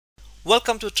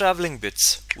Welcome to Traveling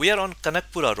Bits. We are on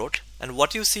Kanakpura Road, and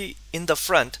what you see in the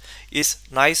front is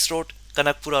Nice Road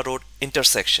Kanakpura Road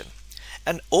intersection,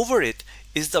 and over it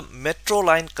is the metro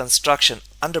line construction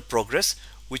under progress,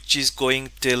 which is going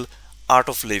till Art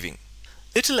of Living.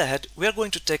 Little ahead we are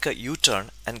going to take a U-turn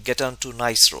and get onto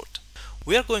Nice Road.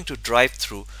 We are going to drive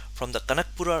through from the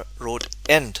Kanakpura Road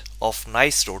end of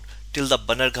Nice Road till the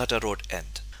Bannerghatta Road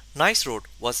end. Nice Road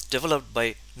was developed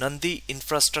by Nandi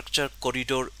Infrastructure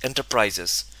Corridor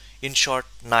Enterprises, in short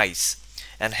NICE,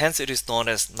 and hence it is known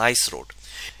as Nice Road.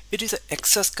 It is an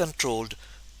access controlled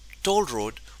toll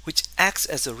road which acts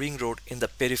as a ring road in the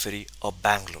periphery of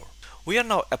Bangalore. We are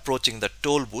now approaching the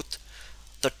toll booth.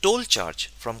 The toll charge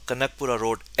from Kanakpura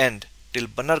Road end till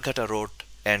Bannerghatta Road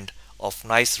end of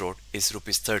Nice Road is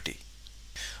Rs 30.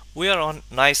 We are on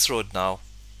Nice Road now.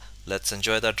 Let's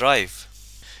enjoy the drive.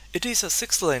 It is a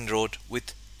 6-lane road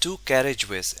with 2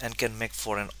 carriageways and can make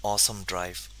for an awesome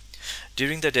drive.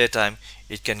 During the daytime,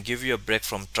 it can give you a break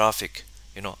from traffic,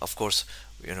 of course,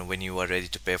 when you are ready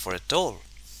to pay for a toll.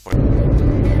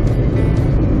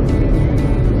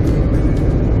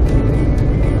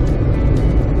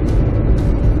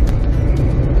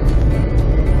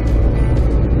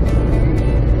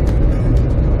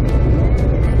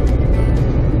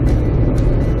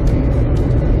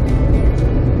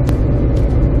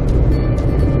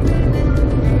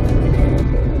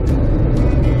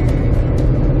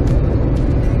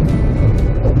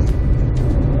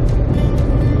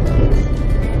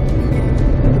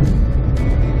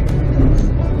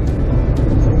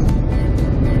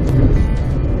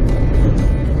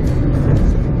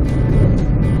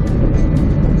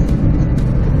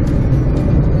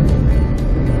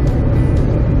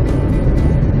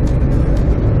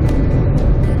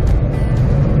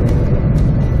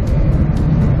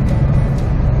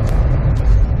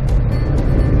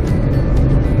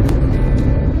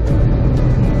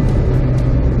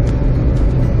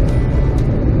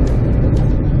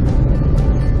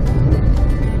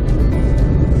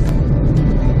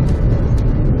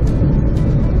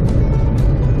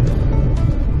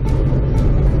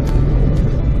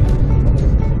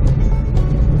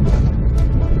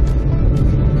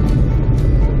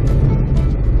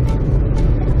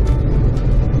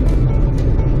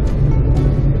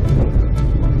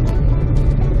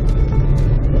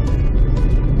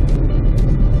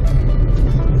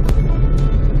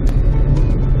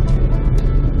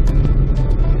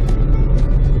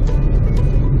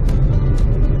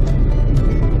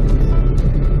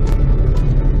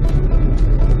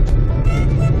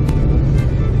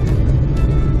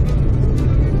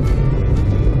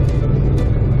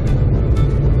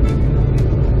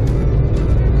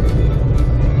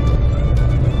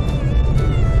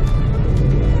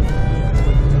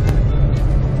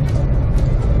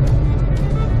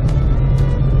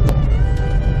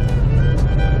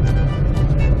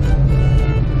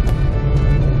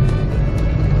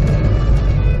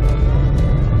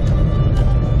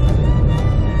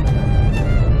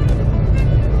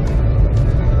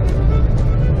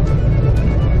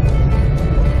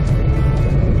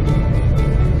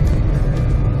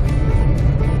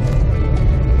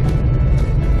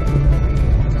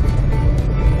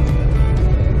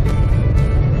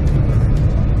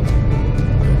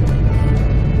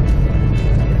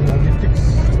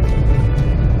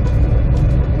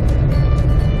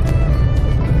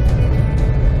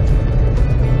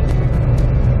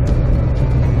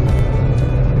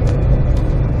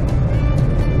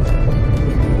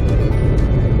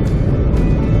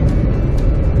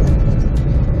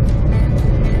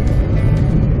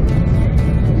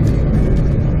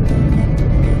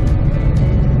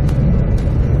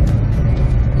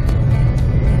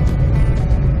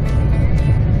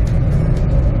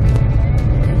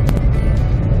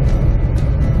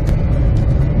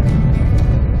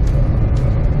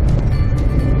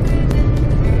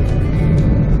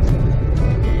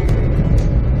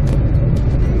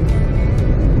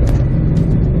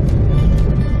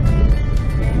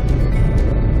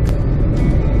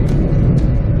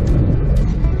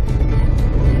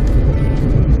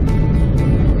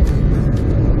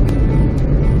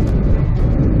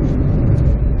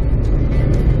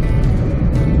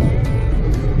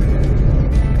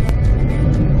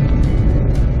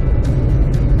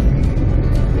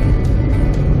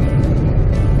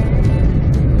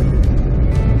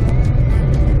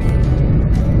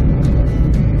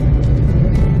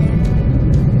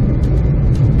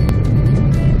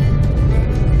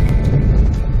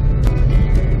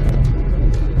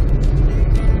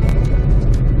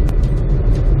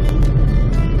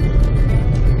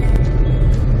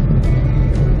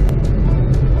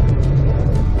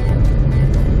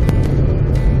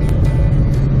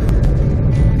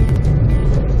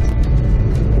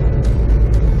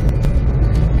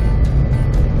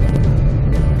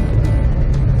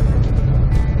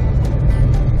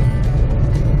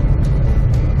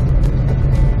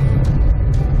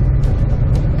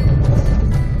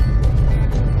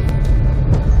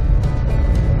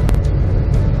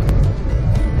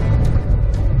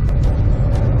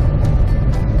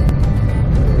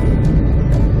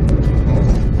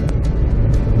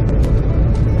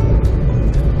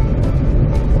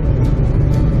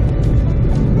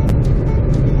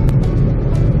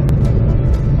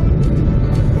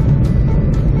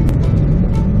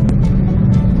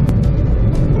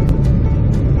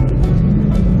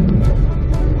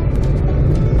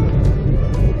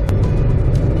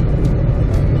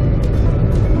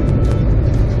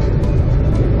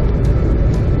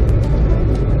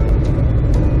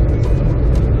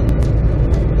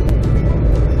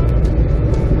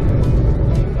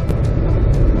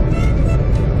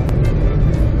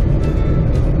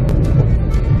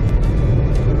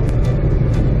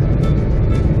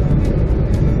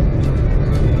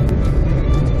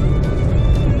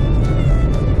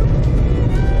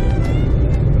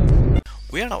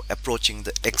 We are now approaching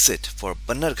the exit for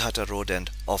Bannerghatta Road and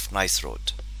off Nice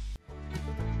Road.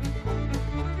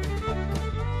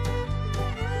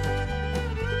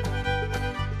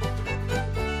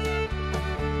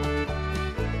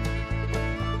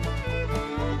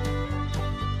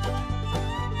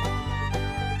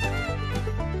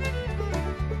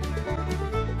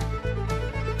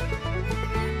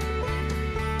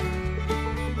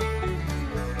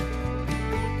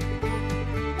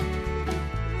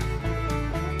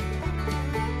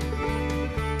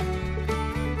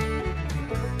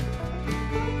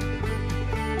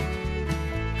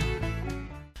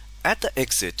 At the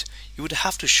exit, you would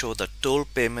have to show the toll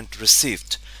payment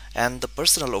receipt and the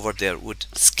personnel over there would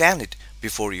scan it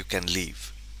before you can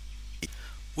leave.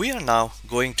 We are now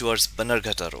going towards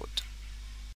Bannerghatta Road.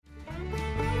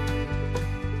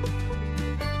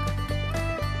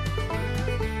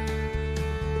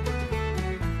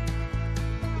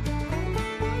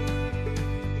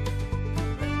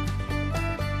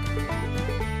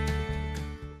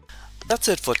 That's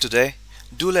it for today.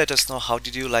 Do let us know how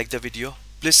did you like the video.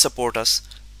 Please support us,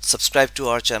 subscribe to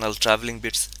our channel Traveling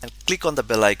Bits and click on the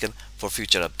bell icon for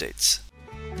future updates.